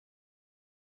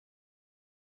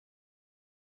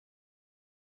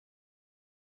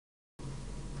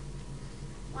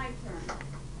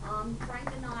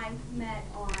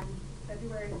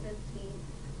January 15th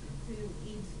to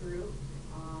each group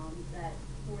that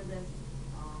for this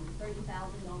 $30,000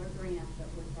 grant that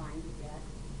we're trying to get.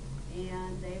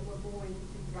 And they were going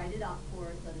to write it up for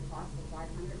us at a cost of $500.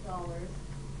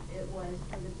 It was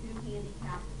for the 2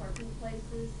 handicapped parking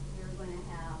places. We're going to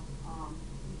have,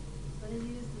 going to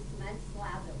use the cement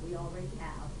slab that we already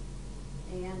have.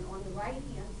 And on the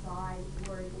right-hand side,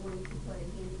 we're going to put a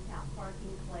handicapped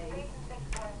parking place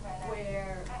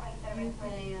where you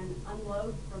can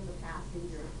unload from the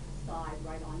passenger side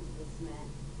right onto the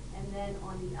cement. And then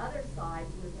on the other side,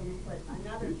 we're going to put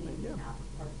another handicapped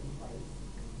parking place.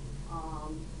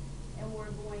 And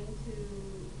we're going to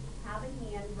have a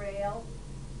handrail,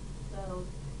 so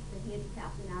the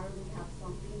handicapped now really have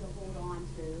something to hold on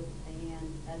to. And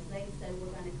as they said,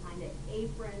 we're going to kind of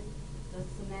apron the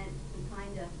cement to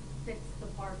kind of fix the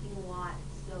parking lot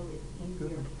so it's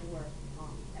easier for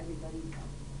everybody to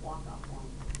walk up on.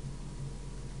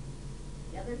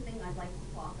 The other thing I'd like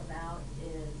to talk about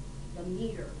is the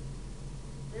meter.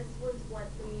 This was what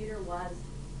the meter was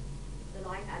that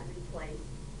I had replaced.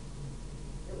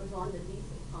 It was on the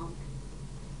diesel pump.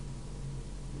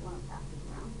 You want to pass it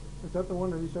around? Is that the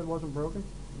one that he said wasn't broken?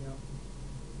 Yeah.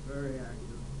 Very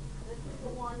active. This is the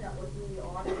one that was in the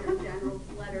Auditor General's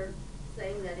letter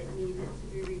saying that it needed to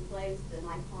be replaced, and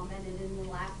I commented in the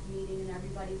last meeting, and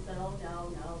everybody said, oh,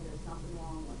 no, there's nothing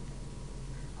wrong with it.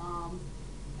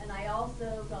 And I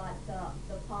also got the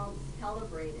pumps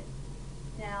calibrated.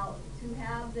 Now, to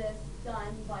have this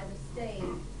done by the state,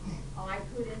 I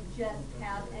couldn't just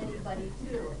have anybody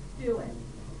do it.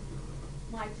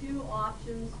 My 2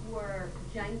 options were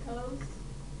Genco's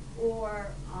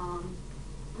or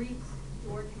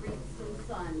George Reitz and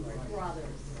Sons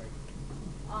Brothers.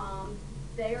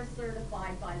 They are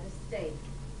certified by the state.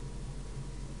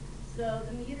 So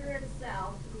the meter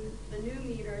itself, the new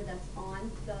meter that's on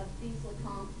the diesel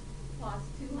pump, costs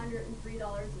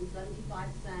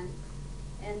 $203.75,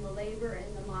 and the labor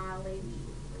and the mileage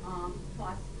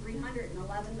cost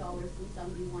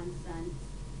 $311.71,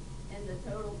 and the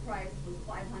total price was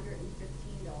 $515.46.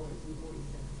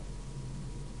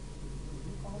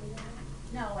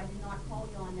 No, I did not call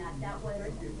you on that. That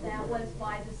was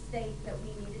by the state that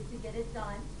we needed to get it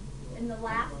done. In the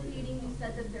last meeting, you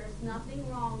said that there's nothing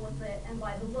wrong with it, and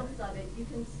by the looks of it, you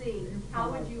can see. How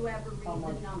would you ever read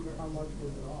the numbers? How much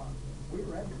was it on? We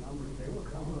read the numbers. They were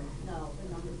coming. No, the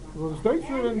numbers aren't. Well, the state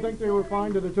sure didn't think they were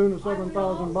fined to the tune of $7,000. I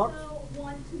also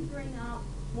want to bring up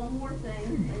one more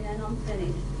thing, and then I'm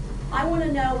finished. I want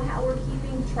to know how we're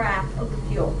keeping track of the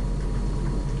fuel.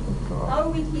 How are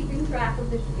we keeping track of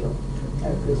the fuel?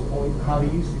 At this point, how do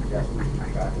you suggest we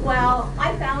keep track of it? Well,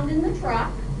 I found in the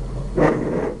truck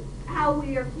how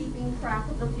we are keeping track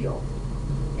of the fuel.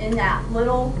 In that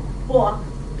little book,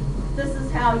 this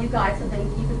is how you guys have been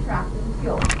keeping track of the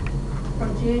fuel.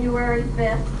 From January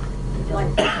 5th, would you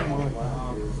like to say? You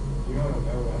don't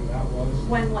know when that was?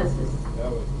 When was this?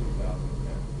 That was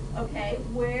 2010. Okay,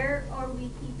 where are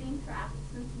we keeping track,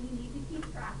 since we need to keep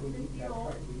track of the That's fuel?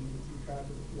 right. We need to keep track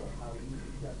of the fuel. How do you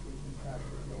suggest we keep track of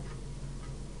the fuel?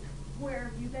 Where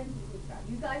have you been keeping track?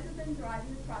 You guys have been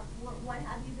driving the truck. What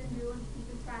have you been doing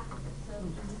keeping track of it? So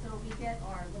we get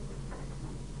our liquid fuel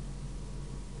numbers.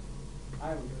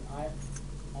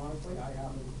 Honestly, I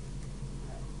have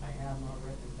not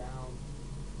written it down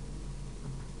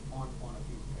on a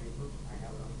piece of paper. I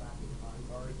have it on the back of the time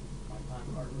card. My time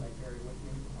card that I carry with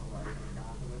me, I'll write it on the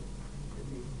back of it. It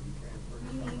needs to be transferred.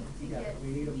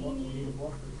 We need a book. We need a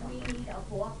book or something. We need a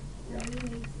book. Yeah.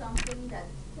 We need something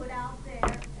that's put out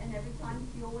there, and every time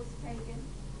fuel is taken,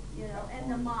 you know, and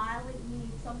the mileage, we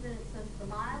need something that says the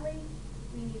mileage.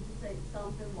 We need to say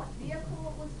something, what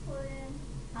vehicle it was put in,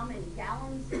 how many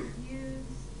gallons it's used,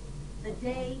 the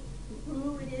date,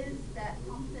 who it is that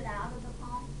pumps it out of the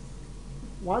pumps.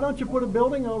 Why don't you put a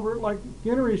building over it like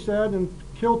Ginnery said and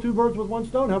kill 2 birds with 1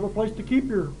 stone? Have a place to keep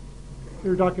your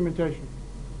documentation,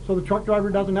 so the truck driver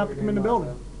doesn't have to come in the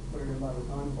building. Put it in by the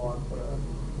time clock.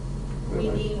 We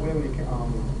need.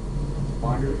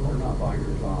 Binders or not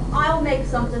binders? I'll make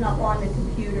something up on the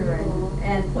computer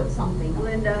and put something up.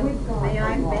 Linda, may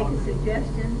I make a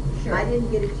suggestion? Sure. I didn't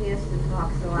get a chance to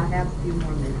talk, so I have a few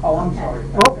more minutes. Oh, I'm Okay. sorry.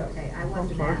 Oh. Okay, I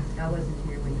wasn't sorry. asked, I wasn't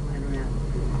here when you went around.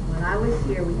 When I was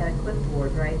here, we had a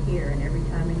clipboard right here, and every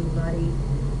time anybody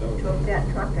took that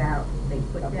truck out, they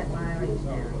put that mileage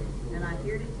down. And I'm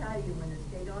here to tell you, when the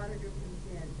state auditor comes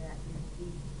in, that is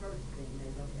the first thing they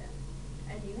look at.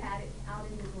 And you had it out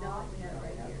in the garage? we had it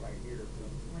right here. Right here.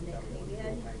 When they came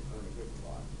in,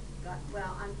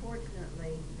 well,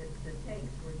 unfortunately, the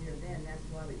tanks were here then, that's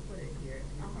why we put it here. And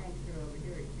the tanks are over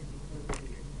here, it should be closer to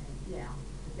your tank. Yeah.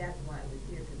 But that's why it was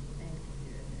here, because the tanks were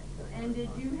here at that time. And did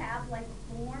you have like a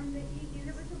form that you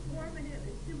There was a form and it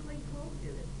simply told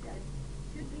you, it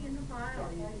should be in the file,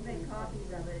 you should make copies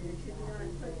of it, and it should be on a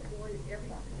clipboard every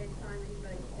time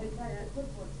anybody takes that,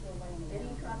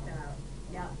 any truck out.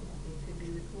 Yeah, It should be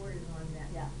recorded on that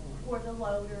yeah, form. or the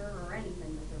loader or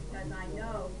anything that they're. Because I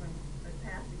know from a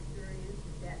past experience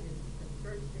that is the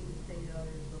first thing the state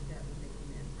auditors look at when they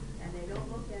come in. And they don't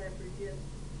look at it for just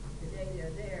the day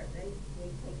they're there, they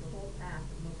take the whole path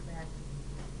and look back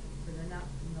for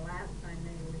from the last time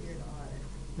they were here to audit.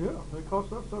 Yeah, they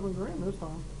cost us $7 grand this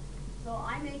time. So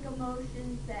I make a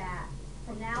motion that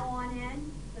from now on in,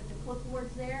 that the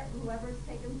clipboard's there, whoever's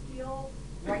taking fuel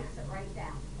writes it right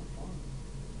down.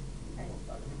 Okay,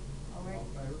 all right? All in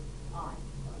favor? Aye.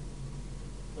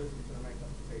 Lisa's gonna make up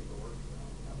the paperwork, so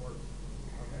that works.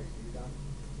 Okay, so you done?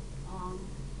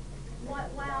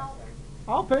 Well,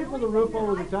 I'll pay for the roof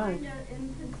over the I tank. kinda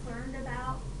am concerned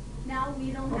about, now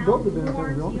we don't I'll have build the damn thing,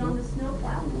 warranty don't on you? the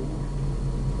snowplow anymore.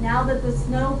 Now that the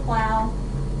snowplow,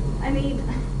 I mean,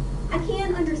 I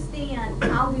can't understand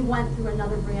how we went through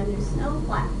another brand new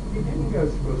snowplow. You didn't go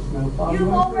through a snowplow. You've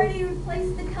already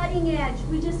replaced the cutting edge.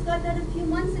 We just got that a few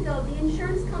months ago. The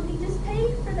insurance company just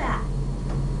paid for that.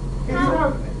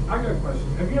 I got a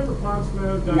question. Have you ever plowed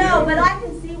snow? No, but I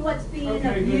can see what's being Okay,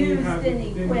 then you abused have- in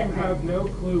Then you have equipment. no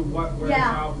clue what wears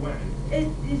Yeah. out when.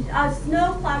 A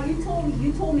snowplow, you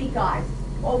told me guys,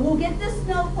 oh, we'll get this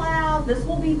snowplow, this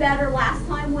will be better. Last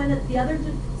time when the other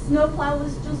snowplow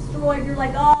was destroyed, you're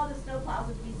like, oh, the snowplow's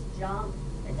a piece of junk.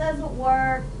 It doesn't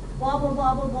work, blah, blah,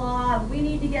 blah, blah, blah. We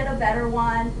need to get a better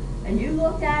one. And you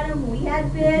looked at them, we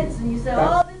had bids, and you said,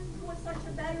 oh, this was such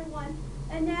a better one.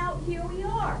 And now, here we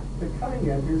are. The cutting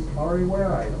edges are a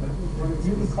wear item.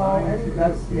 You can call any,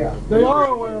 that's, yeah. They are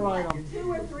a wear What, item.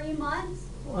 2 or 3 months?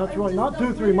 That's Or right, just not the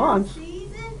 2-3 winter months.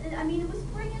 Season? And, I mean, it was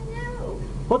brand new.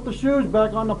 Put the shoes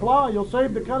back on the plow, you'll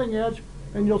save the cutting edge,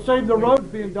 and you'll save the roads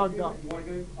being dug up. You wanna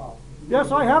go? Oh.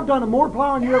 Yes, I have done more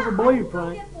plowing than you ever believe, Yeah, I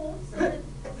will Frank. get both sets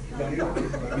of Don't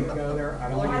stuff. you go there? I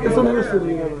don't want It's to an go there. initiative, I don't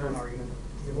wanna never get in mind. an argument.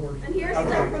 And here's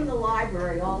stuff from the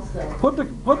library also. Put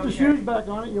the shoes back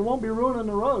on it, you won't be ruining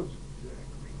the roads.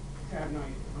 At night,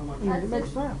 how much? Yeah, it That's makes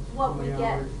just sense. what we get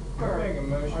I for. make a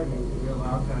motion that we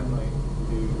allow Pat Lake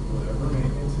to do whatever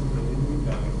maintenance is needed to be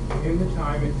done in the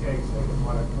time it takes them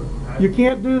on a. You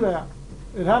can't do that.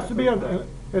 It has to be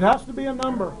a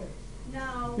number.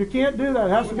 No. You can't do that, it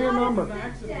has to be a number.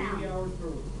 Max of 80 hours per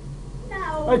week.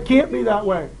 No. It can't be that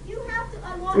way. You have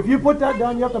to. If you put that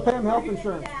down, you have to pay them health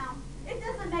insurance. It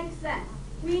doesn't make sense.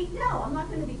 No, I'm not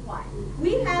gonna be quiet.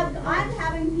 I'm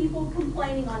having people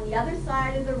complaining on the other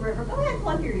side of the river. Go ahead,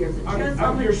 plug your ears. It shows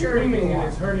how You're mature screaming you and are.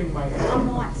 it's hurting my head. I'm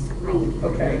not screaming.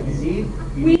 Okay, you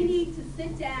We need to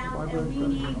sit down and we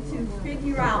need to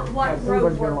figure out what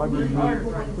road work we are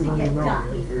going to get done.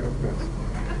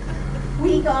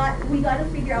 We got to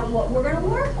figure out what we're gonna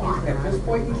work on. at this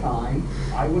point in time,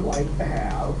 I would like to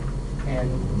have, and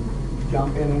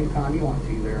jump in anytime you want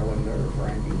to there, Linda or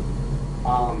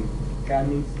Frankie. Chad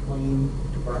needs to clean,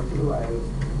 burn through the roads,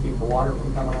 keep the water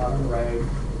from coming out on the road.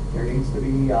 There needs to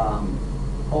be,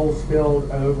 holes filled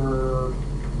over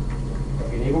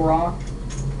in Eagle Rock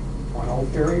on Old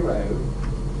Ferry Road.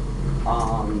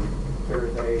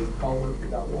 There's a culvert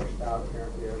that got washed out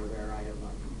apparently over there. I have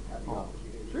not had the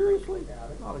opportunity to Seriously? look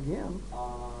at it. Not again.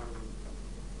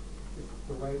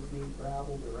 The roads need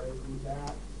gravel, the roads need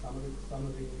that, some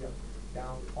of the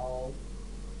downfall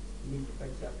need to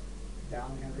fix that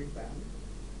down Henry Bend.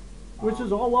 Which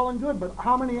is all well and good, but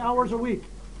how many hours a week?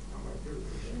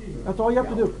 That's all you have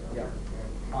to do. Yeah.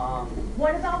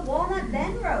 What about Walnut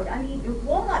Bend Road? I mean,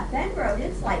 Walnut Bend Road,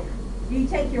 it's like you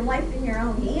take your life in your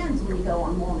own hands when you go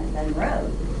on Walnut Bend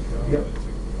Road. Yep.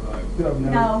 You have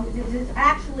No, it's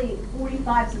actually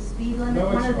 45's the speed limit. No,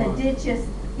 One it's of the not. ditches,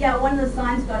 yeah, one of the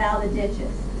signs got out of the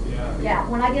ditches. Yeah,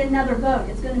 when I get another vote,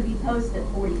 it's gonna be posted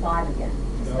 45 again,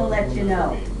 just to No, let you it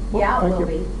know. will Yeah, it Thank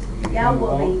will you. be. Yeah, it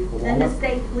will be. Then the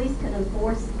state police can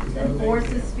enforce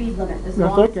the speed limit. As Yes,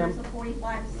 long they as there's can. a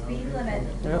 45 speed limit.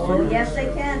 Yes, they Oh, can. yes, they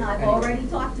can. I've already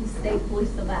talked to the state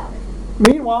police about it.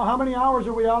 Meanwhile, how many hours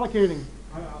are we allocating?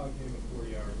 I allocated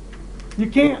 40 hours. You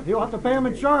can't, you'll have to pay him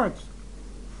insurance.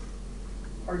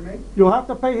 Pardon me? You'll have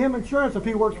to pay him insurance if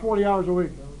he works 40 hours a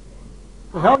week.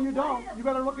 The hell you don't, you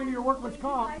better look into your workman's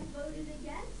comp. You guys voted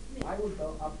against me. I would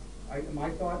go up, my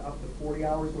thought, up to 40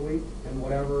 hours a week and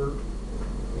whatever.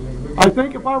 I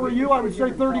think if I were you, I would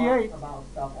say 38. About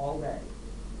stuff all day.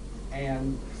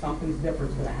 And something's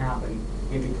different's gonna happen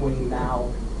in between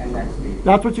now and next meeting.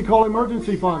 That's what you call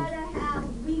emergency funds.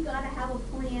 We gotta have a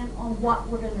plan on what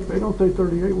we're gonna do. If they don't say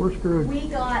 38, we're screwed. We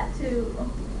got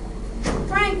to,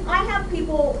 Frank, I have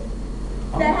people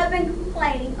that have been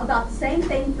complaining about the same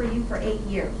thing for you for 8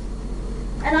 years.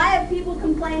 And I have people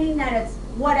complaining that it's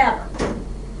whatever.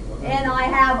 And I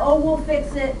have, oh, we'll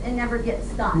fix it, and never gets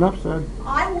done. Enough said.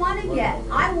 I want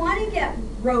to get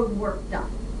road work done.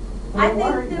 I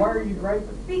think Why are you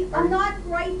griping? I'm not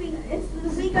griping,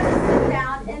 we gotta sit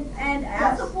down and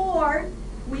as a board,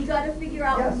 we gotta figure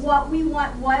out Yes. what we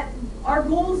want, what our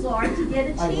goals are to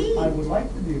get I achieved. would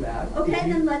like to do that. Okay, If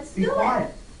you then let's be do it.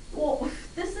 quiet. Well,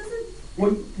 this isn't,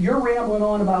 Well, you're rambling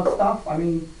on about stuff, I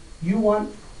mean, you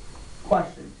wanted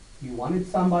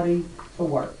somebody to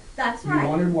work. that's You right.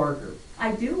 wanted workers.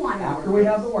 I do want to work. After we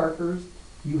have the workers,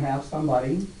 you have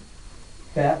somebody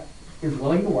that is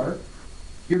willing to work,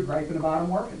 you're griping about him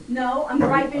working. No, I'm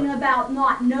griping about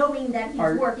not knowing that he's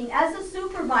Are- working. As a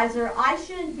supervisor, I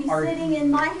shouldn't be Are- sitting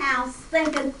in my house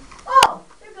thinking, oh,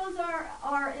 there goes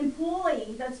our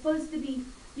employee that's supposed to be,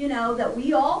 you know, that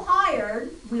we all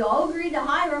hired, we all agreed to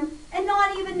hire him, and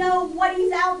not even know what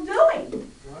he's out doing.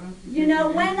 You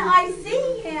know, when I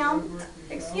see him,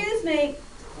 excuse me,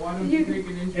 Why don't you- you take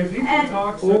an interest? If you And- can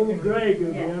talk Old something. Greg yeah,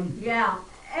 again. yeah,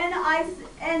 and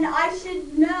I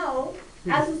should know,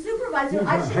 as a supervisor,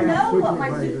 I should know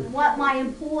what my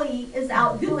employee is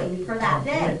out doing for that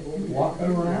day. Walk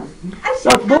over and ask. I should That's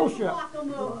have to bullshit. walk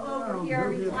him over here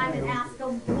every time and ask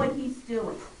him what he's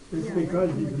doing. It's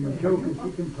because he's a Machokas,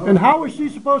 he can talk. And how is she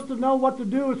supposed to know what to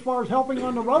do as far as helping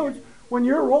on the roads when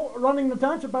you're running the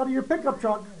township out of your pickup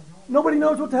truck? Nobody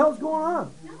knows what the hell's going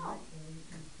on. No.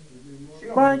 She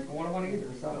don't Frank. want one either,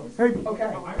 so. Hey, Okay,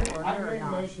 I make a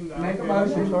motion to. make a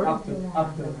motion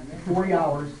up to 40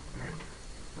 hours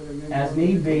as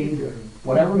need be,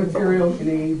 whatever materials you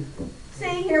need.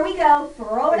 See, here we go,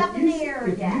 throw it up in If the you- air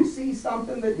If again. you see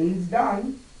something that needs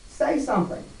done, say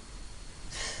something.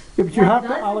 yeah, but you have to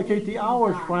What doesn't allocate need the to be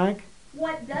hours, done? Frank.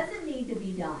 What doesn't need to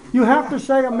be done? You have to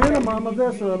say a Okay, minimum of you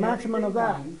this or a need maximum of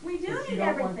that. everything done, We do but you need don't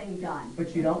want- everything done.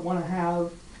 But you don't wanna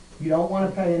you don't wanna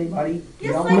pay anybody. You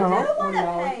Yes, don't I do wanna have 40 wanna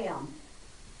hours. pay them.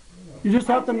 You just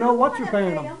have to know what you're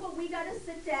paying them. them. But we gotta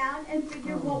sit down and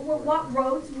figure what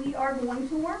roads we are going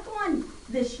to work on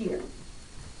this year.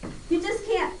 You just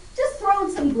can't, just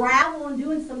throwing some gravel and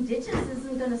doing some ditches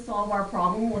isn't gonna solve our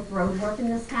problem with road work in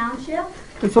this township.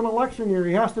 It's an election year,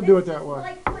 he has to do it that way. It's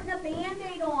just like putting a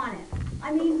Band-Aid on it.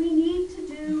 I mean, we need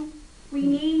to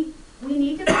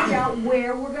figure out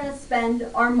where we're gonna spend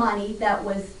our money that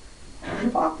was,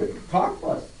 Talk to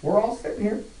us. We're all sitting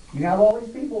here. You have all these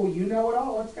people, you know it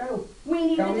all, let's go. we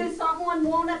need to Tell me. do something on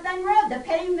Walnut Bend Road. The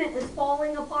pavement is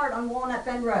falling apart on Walnut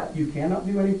Bend Road. You cannot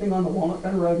do anything on the Walnut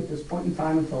Bend Road at this point in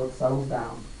time until it settles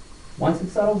down. Once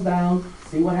it settles down,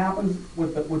 see what happens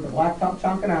with the blacktop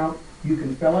chunking out. You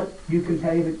can fill it, you can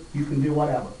pave it, you can do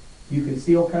whatever. You can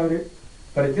seal coat it,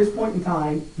 but at this point in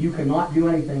time, you cannot do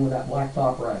anything with that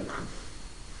blacktop road.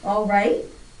 All right,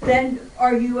 then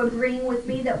are you agreeing with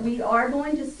me that we are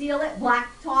going to seal it,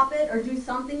 blacktop it, or do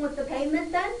something with the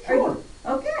pavement then? Are you- Sure.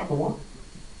 Okay, Go on.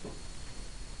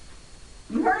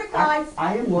 you heard it, guys.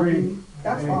 I am looking,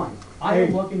 that's fine. I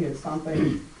am looking at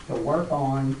something to work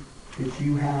on that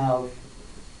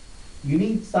you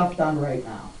need stuff done right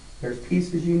now. There's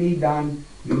pieces you need done,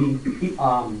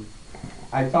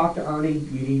 I talked to Ernie,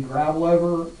 you need gravel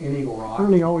over in Eagle Rock.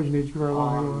 Ernie always needs gravel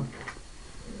anyway.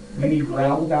 You need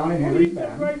gravel down in What are Henry you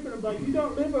Bend. griping about? You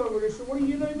don't live over there, so what do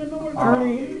you don't even know what?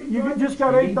 Ernie, you just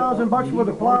got $8,000 worth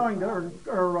of plowing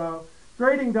or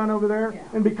grading done over there,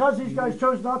 and because these guys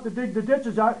chose not to dig the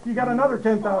ditches out, you got another I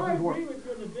 10,000 agree worth. with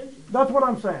you in the ditches. That's what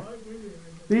I'm saying. I agree with you.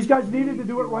 These guys needed to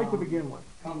do it right to begin with.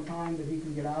 Come time that he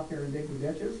can get out there and dig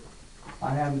the ditches, I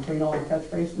have him clean all the catch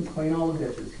basins, clean all the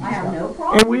ditches. I have no And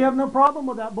problem. we have no problem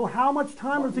with that, but how much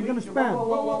time is he gonna spend? Whoa,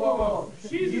 whoa, whoa, whoa, whoa.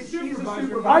 She's a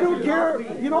supervisor. I don't care,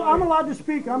 you know, I'm allowed to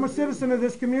speak, I'm a citizen of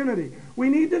this community. We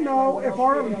need to know if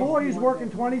our employees working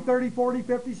 20, 30, 40,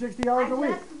 50, 60 hours a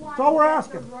week. That's all we're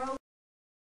asking.